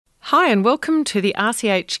Hi and welcome to the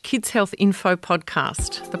RCH Kids Health Info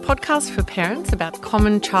podcast, the podcast for parents about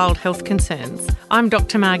common child health concerns. I'm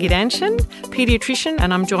Dr. Margie Danshan, paediatrician,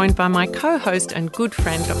 and I'm joined by my co-host and good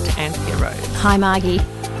friend, Dr. Anthea Rose. Hi, Margie.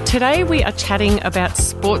 Today we are chatting about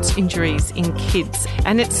sports injuries in kids,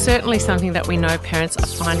 and it's certainly something that we know parents are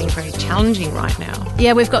finding very challenging right now.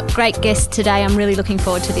 Yeah, we've got great guests today. I'm really looking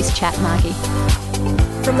forward to this chat, Margie.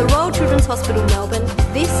 From the Royal Children's Hospital, Melbourne,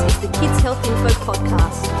 this is the Kids Health Info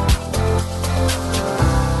podcast.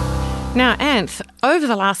 Now, Anth, over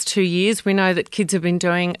the last 2 years, we know that kids have been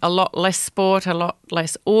doing a lot less sport, a lot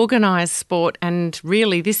less organised sport, and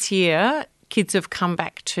really this year, kids have come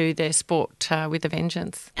back to their sport with a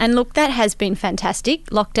vengeance. And look, that has been fantastic.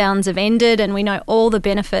 Lockdowns have ended and we know all the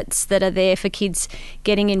benefits that are there for kids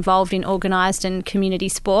getting involved in organised and community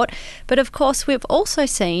sport. But of course, we've also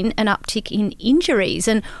seen an uptick in injuries.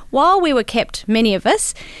 And while we were kept, many of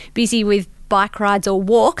us, busy with bike rides or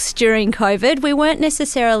walks during COVID, we weren't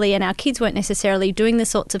necessarily, and our kids weren't necessarily doing the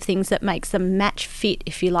sorts of things that makes them match fit,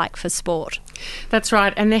 if you like, for sport. That's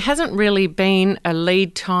right, and there hasn't really been a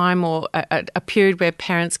lead time or a period where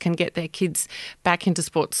parents can get their kids back into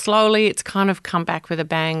sport slowly. It's kind of come back with a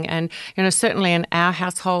bang, and certainly in our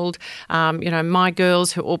household, my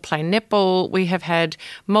girls who all play netball, we have had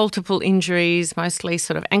multiple injuries, mostly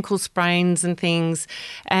sort of ankle sprains and things,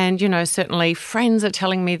 and certainly friends are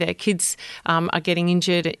telling me their kids are getting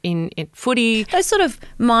injured in footy. Those sort of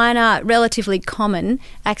minor, relatively common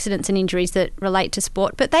accidents and injuries that relate to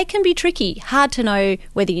sport, but they can be tricky. Hard to know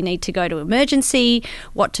whether you need to go to emergency,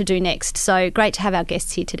 what to do next. So great to have our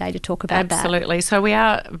guests here today to talk about that. Absolutely. So we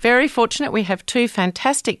are very fortunate. We have two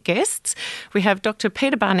fantastic guests. We have Dr.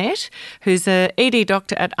 Peter Barnett, who's an ED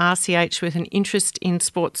doctor at RCH with an interest in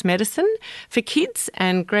sports medicine for kids,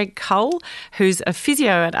 and Greg Cull, who's a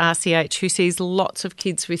physio at RCH who sees lots of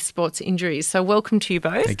kids with sports injuries. So welcome to you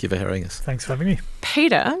both. Thank you for having us. Thanks for having me.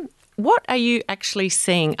 Peter, what are you actually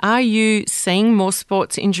seeing? Are you seeing more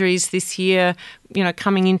sports injuries this year,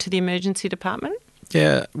 coming into the emergency department?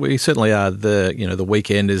 Yeah, we certainly are. The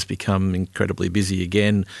weekend has become incredibly busy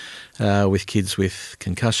again with kids with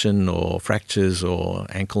concussion or fractures or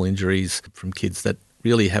ankle injuries from kids that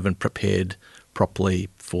really haven't prepared properly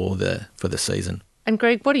for the season. And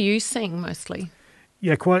Greg, what are you seeing mostly?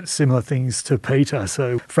 Yeah, quite similar things to Peter.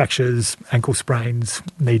 So fractures, ankle sprains,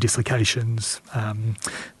 knee dislocations,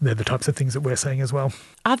 they're the types of things that we're seeing as well.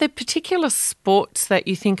 Are there particular sports that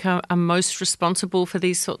you think are most responsible for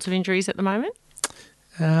these sorts of injuries at the moment?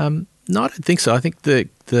 No, I don't think so. I think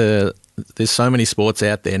there's so many sports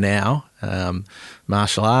out there now,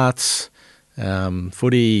 martial arts,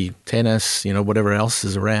 footy, tennis, whatever else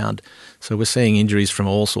is around. So we're seeing injuries from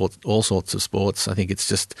all sorts of sports. I think it's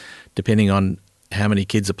just depending on how many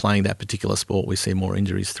kids are playing that particular sport, we see more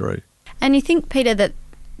injuries through. And you think, Peter, that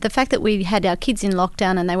the fact that we had our kids in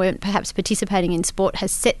lockdown and they weren't perhaps participating in sport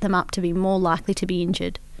has set them up to be more likely to be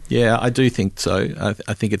injured? Yeah, I do think so.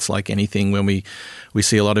 I think it's like anything when we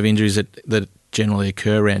see a lot of injuries that generally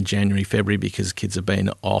occur around January, February because kids have been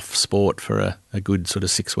off sport for a good sort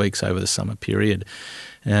of 6 weeks over the summer period.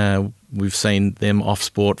 We've seen them off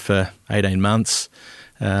sport for 18 months.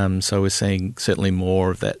 So we're seeing certainly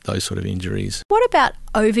more of those sort of injuries. What about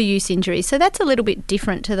overuse injuries? So that's a little bit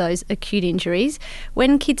different to those acute injuries.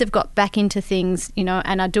 When kids have got back into things,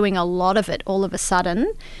 and are doing a lot of it all of a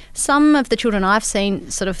sudden, some of the children I've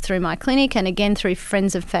seen sort of through my clinic and again through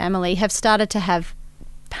friends and family have started to have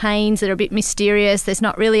pains that are a bit mysterious. There's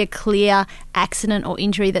not really a clear accident or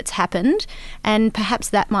injury that's happened, and perhaps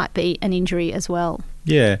that might be an injury as well.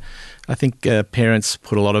 Yeah, I think parents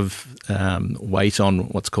put a lot of weight on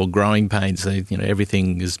what's called growing pains.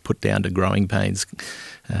 Everything is put down to growing pains.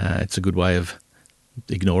 It's a good way of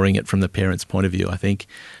ignoring it from the parent's point of view, I think.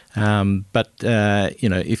 But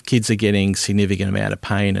if kids are getting significant amount of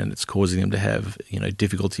pain and it's causing them to have,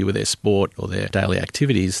 difficulty with their sport or their daily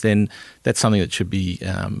activities, then that's something that should be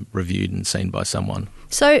reviewed and seen by someone.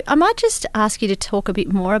 So I might just ask you to talk a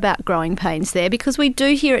bit more about growing pains there, because we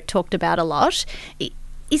do hear it talked about a lot.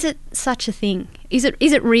 Is it such a thing? Is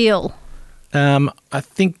it real? I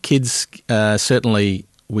think kids, certainly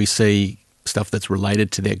we see stuff that's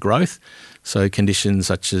related to their growth. So conditions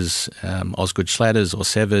such as Osgood-Schlatters or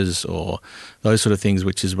Severs or those sort of things,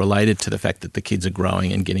 which is related to the fact that the kids are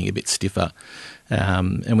growing and getting a bit stiffer.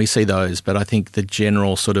 And we see those. But I think the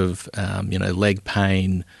general sort of, leg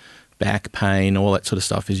pain, back pain, all that sort of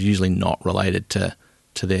stuff is usually not related to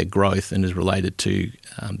their growth and is related to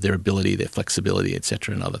their ability, their flexibility,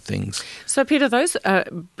 etc., and other things. So, Peter, those are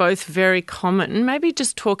both very common. Maybe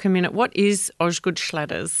just talk a minute. What is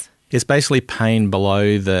Osgood-Schlatters? It's basically pain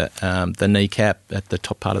below the kneecap at the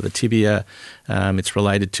top part of the tibia. It's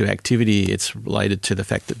related to activity. It's related to the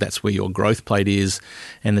fact that that's where your growth plate is,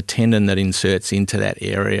 and the tendon that inserts into that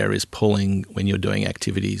area is pulling when you're doing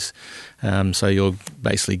activities. So you're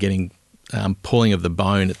basically getting pulling of the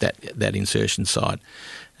bone at that insertion site.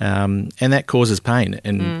 And that causes pain,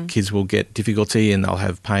 and kids will get difficulty, and they'll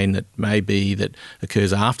have pain that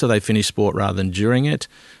occurs after they finish sport rather than during it.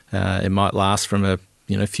 It might last from a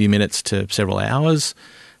few minutes to several hours,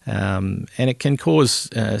 and it can cause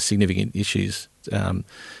significant issues.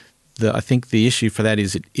 I think the issue for that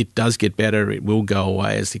is it does get better. It will go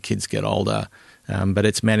away as the kids get older. But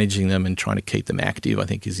it's managing them and trying to keep them active, I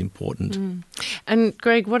think, is important. And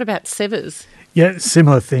Greg, what about severs? Yeah,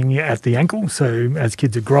 similar thing at the ankle. So as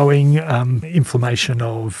kids are growing, inflammation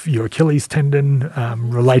of your Achilles tendon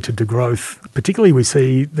related to growth. Particularly we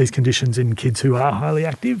see these conditions in kids who are highly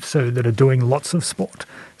active, so that are doing lots of sport.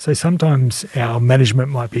 So sometimes our management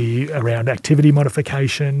might be around activity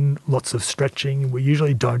modification, lots of stretching. We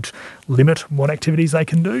usually don't limit what activities they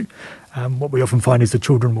can do. What we often find is the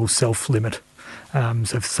children will self-limit.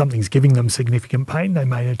 So if something's giving them significant pain, they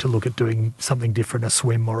may need to look at doing something different, a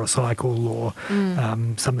swim or a cycle or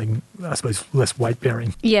something, I suppose, less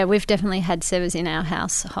weight-bearing. Yeah, we've definitely had severs in our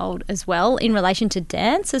household as well, in relation to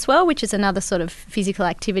dance as well, which is another sort of physical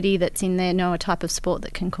activity that's in there, a type of sport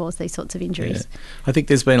that can cause these sorts of injuries. Yeah. I think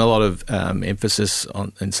there's been a lot of emphasis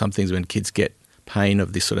on in some things when kids get pain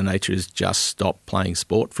of this sort of nature is just stop playing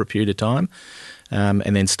sport for a period of time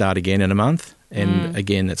and then start again in a month. And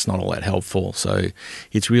again, it's not all that helpful. So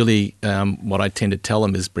it's really what I tend to tell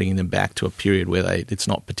them is bringing them back to a period where it's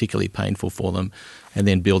not particularly painful for them, and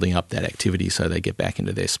then building up that activity so they get back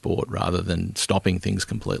into their sport rather than stopping things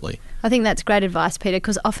completely. I think that's great advice, Peter,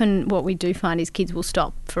 because often what we do find is kids will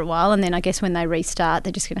stop for a while, and then I guess when they restart,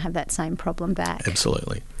 they're just going to have that same problem back.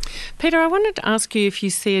 Absolutely. Peter, I wanted to ask you if you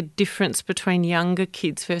see a difference between younger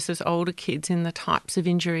kids versus older kids in the types of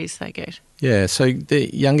injuries they get. Yeah, so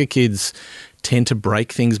the younger kids tend to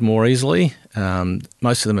break things more easily.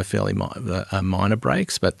 Most of them are fairly minor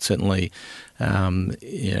breaks, but certainly,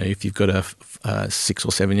 if you've got a 6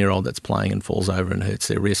 or 7 year old that's playing and falls over and hurts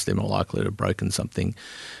their wrist, they're more likely to have broken something.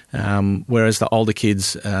 Whereas the older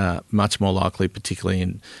kids are much more likely,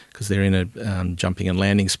 particularly because they're in a jumping and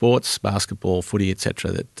landing sports, basketball, footy,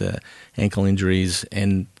 etc., that ankle injuries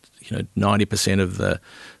and 90% of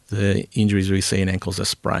the injuries we see in ankles are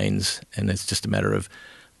sprains, and it's just a matter of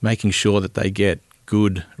making sure that they get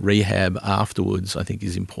good rehab afterwards, I think,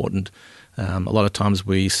 is important. A lot of times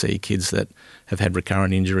we see kids that have had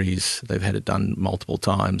recurrent injuries, they've had it done multiple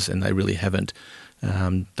times, and they really haven't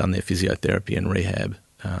done their physiotherapy and rehab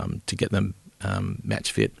to get them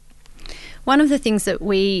match fit. One of the things that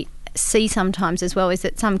we see sometimes as well is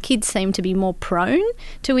that some kids seem to be more prone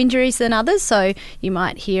to injuries than others. So you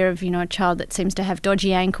might hear of, a child that seems to have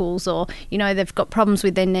dodgy ankles, or, they've got problems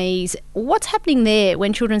with their knees. What's happening there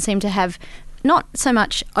when children seem to have not so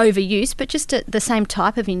much overuse, but just the same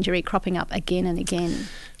type of injury cropping up again and again?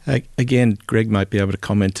 Again, Greg might be able to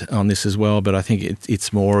comment on this as well, but I think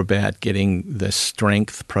it's more about getting the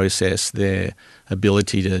strength process, their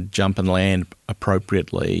ability to jump and land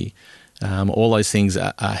appropriately. All those things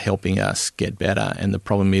are helping us get better. And the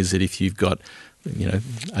problem is that if you've got,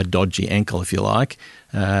 a dodgy ankle, if you like,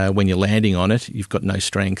 when you're landing on it, you've got no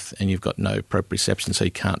strength and you've got no proprioception, so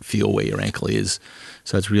you can't feel where your ankle is.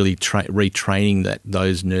 So it's really retraining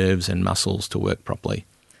those nerves and muscles to work properly.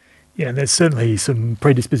 Yeah, and there's certainly some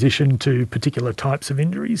predisposition to particular types of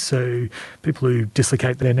injuries. So people who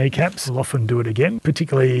dislocate their kneecaps will often do it again,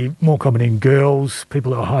 particularly more common in girls,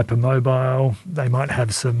 people who are hypermobile. They might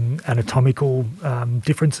have some anatomical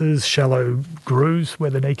differences, shallow grooves where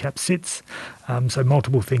the kneecap sits. So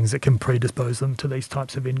multiple things that can predispose them to these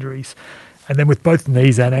types of injuries. And then with both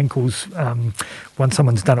knees and ankles, once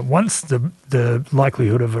someone's done it once, the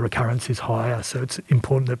likelihood of a recurrence is higher. So it's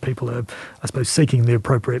important that people are, I suppose, seeking the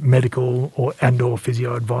appropriate medical or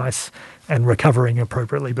physio advice and recovering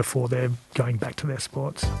appropriately before they're going back to their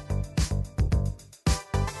sports.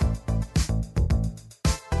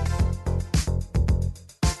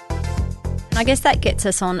 I guess that gets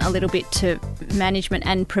us on a little bit to management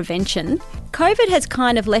and prevention. COVID has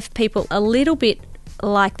kind of left people a little bit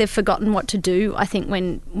like they've forgotten what to do, I think,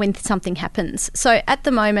 when something happens. So at the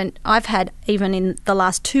moment, I've had, even in the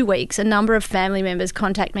last 2 weeks, a number of family members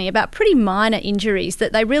contact me about pretty minor injuries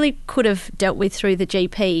that they really could have dealt with through the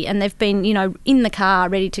GP, and they've been, in the car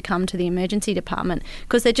ready to come to the emergency department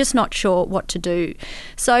because they're just not sure what to do.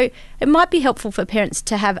 So it might be helpful for parents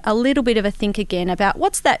to have a little bit of a think again about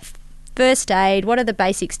what's that first aid, what are the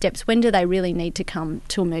basic steps, when do they really need to come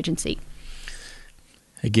to emergency?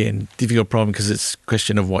 Again, difficult problem because it's a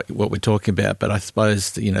question of what we're talking about. But I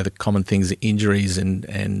suppose, the common things, injuries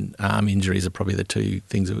and arm injuries are probably the two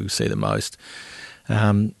things that we see the most.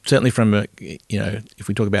 Certainly from, if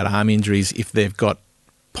we talk about arm injuries, if they've got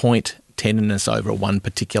point tenderness over one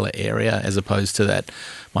particular area as opposed to that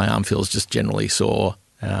my arm feels just generally sore,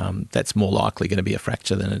 that's more likely going to be a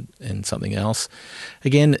fracture than something else.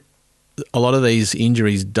 Again, a lot of these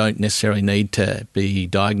injuries don't necessarily need to be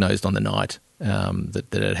diagnosed on the night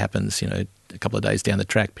that it happens. A couple of days down the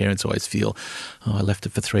track, parents always feel, I left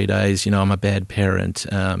it for 3 days, I'm a bad parent,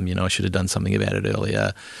 I should have done something about it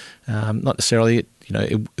earlier. Not necessarily,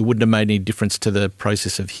 it wouldn't have made any difference to the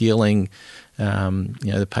process of healing.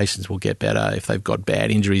 The patients will get better. If they've got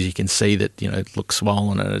bad injuries, you can see that, it looks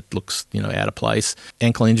swollen and it looks, out of place.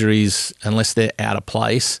 Ankle injuries, unless they're out of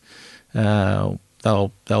place,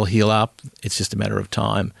 they'll heal up. It's just a matter of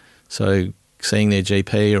time. So seeing their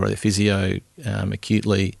GP or their physio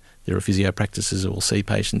acutely, there are physio practices that will see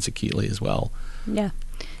patients acutely as well. Yeah.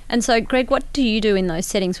 And so, Greg, what do you do in those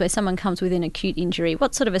settings where someone comes with an acute injury?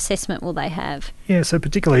 What sort of assessment will they have? Yeah, so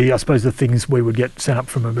particularly, I suppose, the things we would get sent up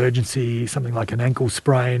from emergency, something like an ankle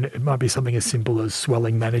sprain, it might be something as simple as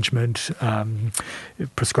swelling management,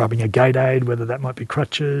 prescribing a gait aid, whether that might be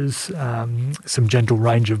crutches, some gentle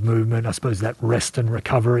range of movement, I suppose that rest and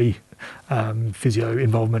recovery, physio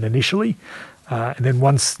involvement initially. And then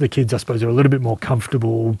once the kids, I suppose, are a little bit more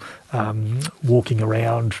comfortable walking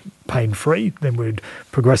around pain-free, then we'd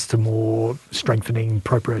progress to more strengthening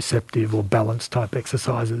proprioceptive or balance type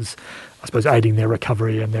exercises, I suppose, aiding their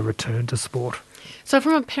recovery and their return to sport. So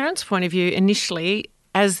from a parent's point of view, initially,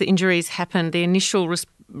 as the injuries happen, the initial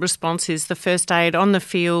response is the first aid on the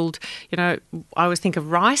field. I always think of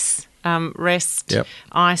RICE, rest, yep.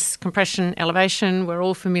 Ice, compression, elevation. We're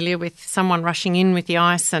all familiar with someone rushing in with the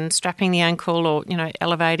ice and strapping the ankle or,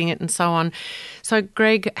 elevating it and so on. So,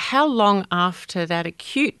 Greg, how long after that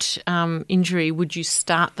acute injury would you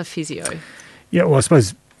start the physio? Yeah, well, I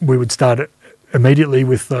suppose we would start it immediately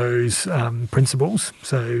with those principles.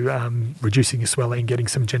 So reducing your swelling, getting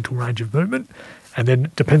some gentle range of movement. And then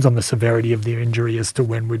it depends on the severity of the injury as to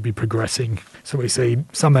when we'd be progressing. So we see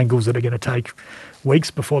some ankles that are going to take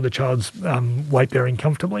weeks before the child's weight-bearing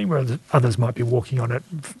comfortably, whereas others might be walking on it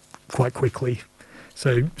quite quickly.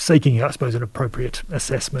 So seeking, I suppose, an appropriate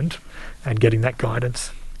assessment and getting that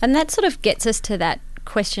guidance. And that sort of gets us to that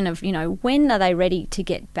question of, when are they ready to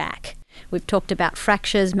get back? We've talked about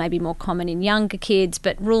fractures, maybe more common in younger kids,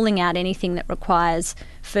 but ruling out anything that requires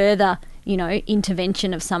further,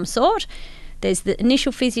 intervention of some sort. There's the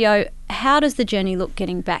initial physio. How does the journey look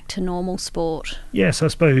getting back to normal sport? Yes, I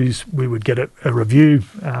suppose we would get a review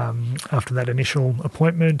after that initial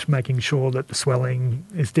appointment, making sure that the swelling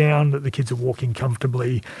is down, that the kids are walking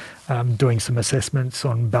comfortably, doing some assessments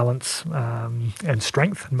on balance and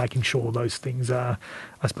strength, and making sure those things are,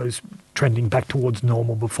 I suppose, trending back towards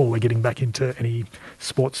normal before we're getting back into any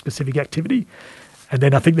sport-specific activity. And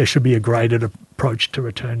then I think there should be a graded approach to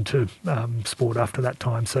return to sport after that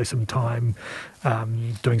time. So some time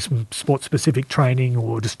doing some sport-specific training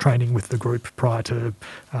or just training with the group prior to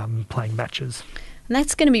playing matches. And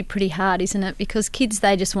that's going to be pretty hard, isn't it? Because kids,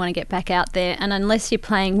 they just want to get back out there. And unless you're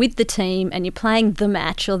playing with the team and you're playing the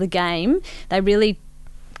match or the game, they really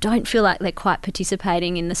don't feel like they're quite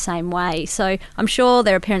participating in the same way. So I'm sure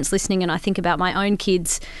there are parents listening, and I think about my own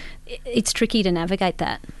kids. It's tricky to navigate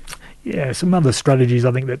that. Yeah, some other strategies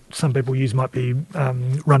I think that some people use might be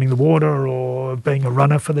running the water or being a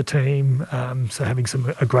runner for the team. So having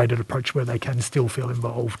a graded approach where they can still feel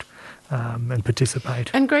involved and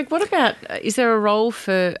participate. And Greg, what about, is there a role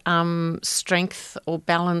for strength or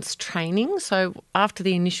balance training? So after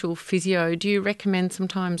the initial physio, do you recommend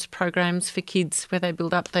sometimes programs for kids where they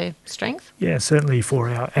build up their strength? Yeah, certainly for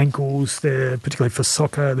our ankles, particularly for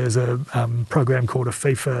soccer, there's a program called a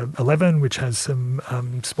FIFA 11, which has some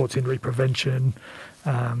sports injury prevention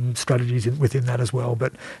strategies within that as well.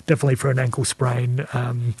 But definitely for an ankle sprain,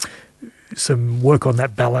 some work on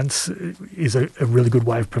that balance is a really good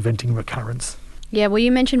way of preventing recurrence. Yeah, well, you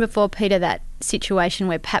mentioned before, Peter, that situation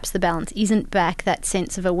where perhaps the balance isn't back, that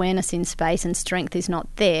sense of awareness in space and strength is not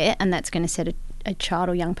there, and that's going to set a child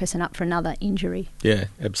or young person up for another injury. Yeah,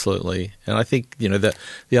 absolutely. And I think,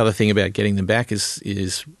 the other thing about getting them back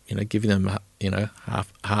is giving them,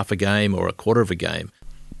 half a game or a quarter of a game.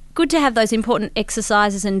 Good to have those important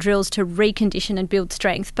exercises and drills to recondition and build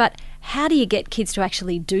strength, but How do you get kids to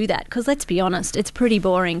actually do that? Because let's be honest, it's pretty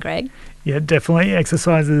boring, Greg. Yeah, definitely.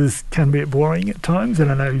 Exercises can be a bit boring at times,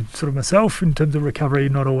 and I know sort of myself in terms of recovery,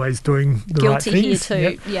 not always doing the right Guilty things.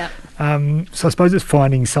 here too, yeah. So I suppose it's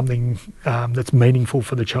finding something that's meaningful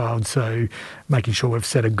for the child. So making sure we've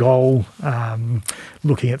set a goal,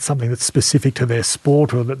 looking at something that's specific to their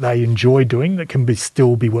sport or that they enjoy doing that can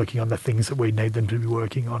still be working on the things that we need them to be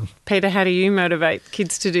working on. Peter, how do you motivate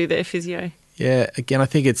kids to do their physio? Yeah, again, I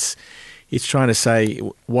think it's trying to say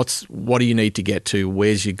what do you need to get to?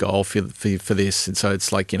 Where's your goal for this? And so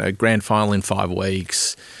it's like, grand final in 5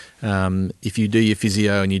 weeks. If you do your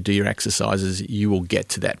physio and you do your exercises, you will get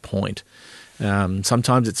to that point.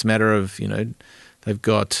 Sometimes it's a matter of, they've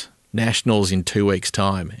got nationals in 2 weeks'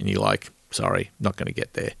 time and you're like, sorry, not going to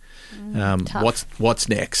get there. What's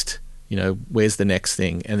next? Where's the next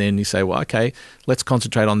thing? And then you say, well, okay, let's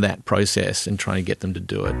concentrate on that process and try and get them to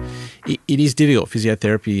do it. It is difficult.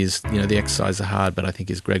 Physiotherapy is, the exercises are hard, but I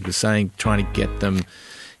think as Greg was saying, trying to get them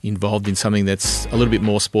involved in something that's a little bit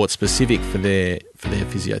more sport specific for their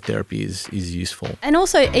physiotherapy is useful. And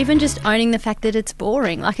also even just owning the fact that it's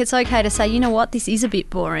boring. Like, it's okay to say, you know what, this is a bit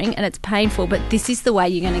boring and it's painful, but this is the way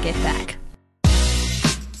you're going to get back.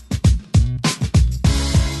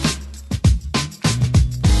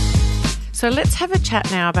 So let's have a chat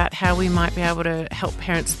now about how we might be able to help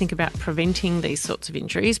parents think about preventing these sorts of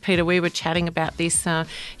injuries. Peter, we were chatting about this.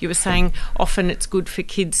 You were saying often it's good for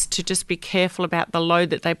kids to just be careful about the load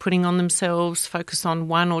that they're putting on themselves, focus on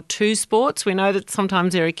 1 or 2 sports. We know that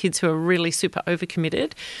sometimes there are kids who are really super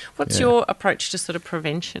overcommitted. What's your approach to sort of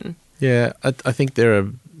prevention? Yeah, I think there are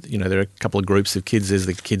a couple of groups of kids. There's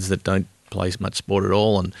the kids that don't play much sport at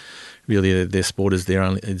all, and really their sport is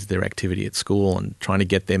their activity at school, and trying to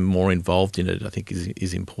get them more involved in it I think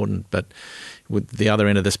is important. But with the other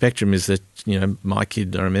end of the spectrum is that, my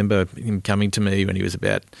kid, I remember him coming to me when he was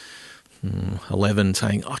about 11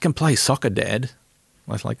 saying, I can play soccer, Dad.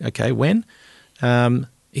 I was like, okay, when?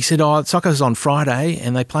 He said, soccer's on Friday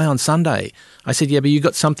and they play on Sunday. I said, yeah, but you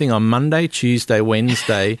got something on Monday, Tuesday,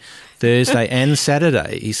 Wednesday, Thursday and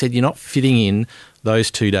Saturday. He said, you're not fitting in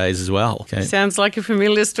those 2 days as well. Okay? Sounds like a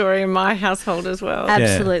familiar story in my household as well.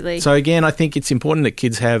 Absolutely. Yeah. So again, I think it's important that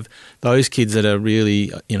kids have those kids that are really,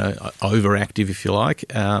 overactive, if you like,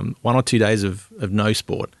 1 or 2 days of no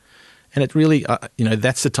sport. And it really,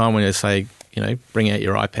 that's the time when they say, bring out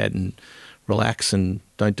your iPad and relax and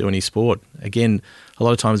don't do any sport. Again, a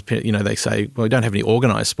lot of times, they say, well, we don't have any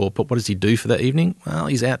organised sport, but what does he do for the evening? Well,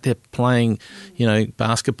 he's out there playing,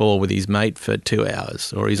 basketball with his mate for 2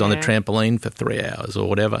 hours, or he's on the trampoline for 3 hours or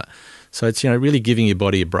whatever. So it's, really giving your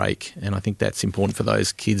body a break. And I think that's important for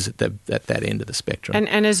those kids at that end of the spectrum.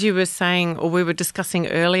 And as you were saying, or we were discussing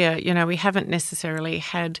earlier, we haven't necessarily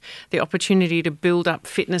had the opportunity to build up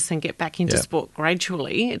fitness and get back into sport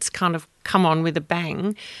gradually. It's kind of come on with a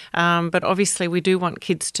bang. But obviously we do want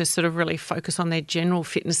kids to sort of really focus on their general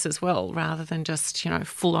fitness as well, rather than just,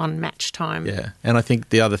 full-on match time. Yeah. And I think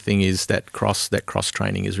the other thing is that cross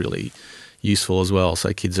training is really useful as well.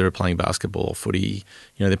 So kids that are playing basketball or footy,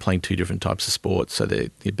 they're playing 2 different types of sports. So they're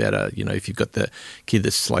better, if you've got the kid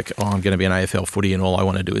that's like, I'm going to be an AFL footy and all I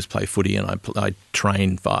want to do is play footy and I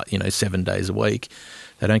train for, 7 days a week.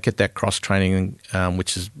 They don't get that cross training,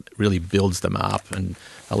 which really builds them up and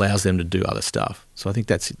allows them to do other stuff. So I think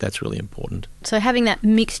that's really important. So having that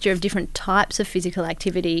mixture of different types of physical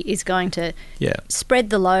activity is going to spread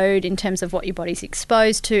the load in terms of what your body's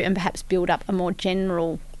exposed to, and perhaps build up a more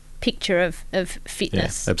general picture of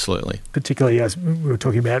fitness. Yeah, absolutely. Particularly as we were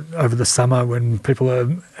talking about over the summer, when people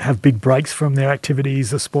have big breaks from their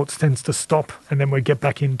activities, the sports tends to stop, and then we get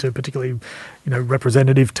back into particularly,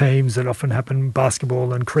 representative teams that often happen,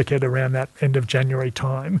 basketball and cricket, around that end of January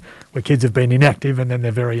time, where kids have been inactive and then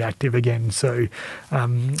they're very active again. So,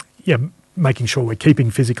 making sure we're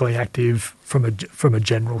keeping physically active from a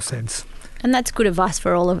general sense. And that's good advice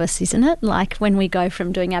for all of us, isn't it? Like when we go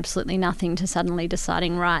from doing absolutely nothing to suddenly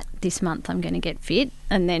deciding, right, this month I'm going to get fit,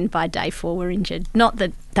 and then by day 4 we're injured. Not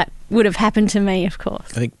that that would have happened to me, of course.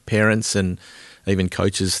 I think parents and even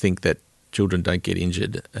coaches think that children don't get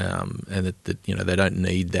injured, and that they don't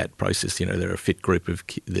need that process. They're a fit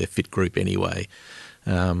group anyway.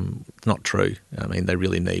 Not true. I mean, they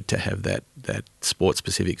really need to have that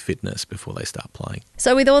sport-specific fitness before they start playing.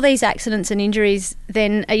 So with all these accidents and injuries,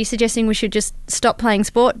 then are you suggesting we should just stop playing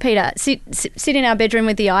sport, Peter? Sit in our bedroom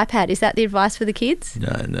with the iPad. Is that the advice for the kids?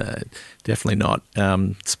 No, definitely not.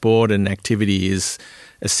 Sport and activity is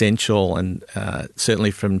essential, and certainly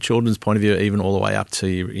from children's point of view, even all the way up to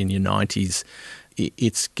in your 90s,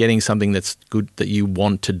 it's getting something that's good that you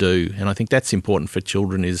want to do. And I think that's important for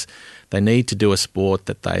children, is they need to do a sport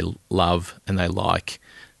that they love and they like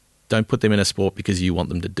Don't put them in a sport because you want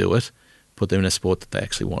them to do it. Put them in a sport that they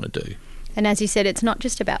actually want to do. And as you said, it's not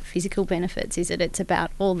just about physical benefits, is it? It's about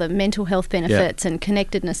all the mental health benefits and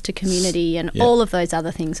connectedness to community and all of those other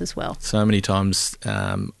things as well. So many times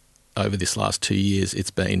over this last 2 years, it's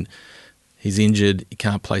been he's injured, he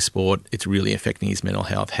can't play sport, it's really affecting his mental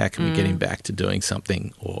health. How can we get him back to doing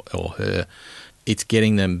something or her? It's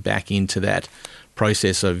getting them back into that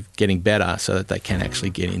process of getting better so that they can actually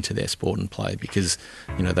get into their sport and play because,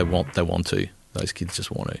 they want to. Those kids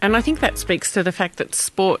just want to. And I think that speaks to the fact that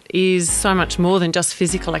sport is so much more than just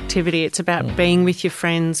physical activity. It's about being with your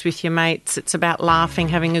friends, with your mates. It's about laughing,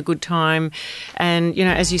 having a good time. And,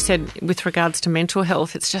 as you said, with regards to mental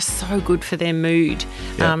health, it's just so good for their mood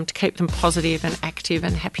to keep them positive and active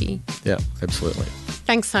and happy. Yeah, absolutely.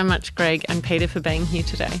 Thanks so much, Greg and Peter, for being here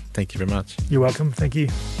today. Thank you very much. You're welcome. Thank you.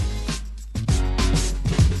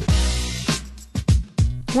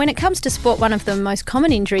 When it comes to sport, one of the most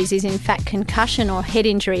common injuries is in fact concussion or head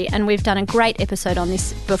injury, and we've done a great episode on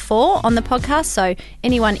this before on the podcast, so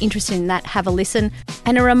anyone interested in that, have a listen.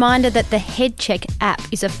 And a reminder that the Head Check app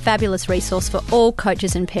is a fabulous resource for all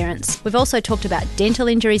coaches and parents. We've also talked about dental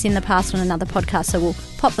injuries in the past on another podcast, so we'll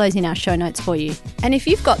pop those in our show notes for you. And if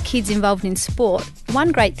you've got kids involved in sport,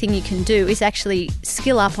 one great thing you can do is actually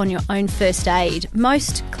skill up on your own first aid.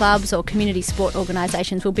 Most clubs or community sport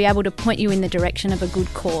organisations will be able to point you in the direction of a good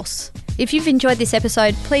course. If you've enjoyed this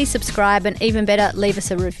episode, please subscribe and even better, leave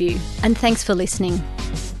us a review. And thanks for listening.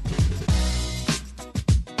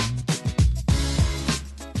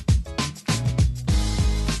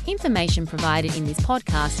 Information provided in this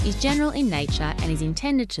podcast is general in nature and is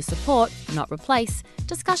intended to support, not replace,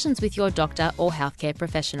 discussions with your doctor or healthcare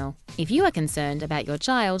professional. If you are concerned about your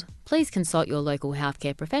child, please consult your local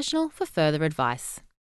healthcare professional for further advice.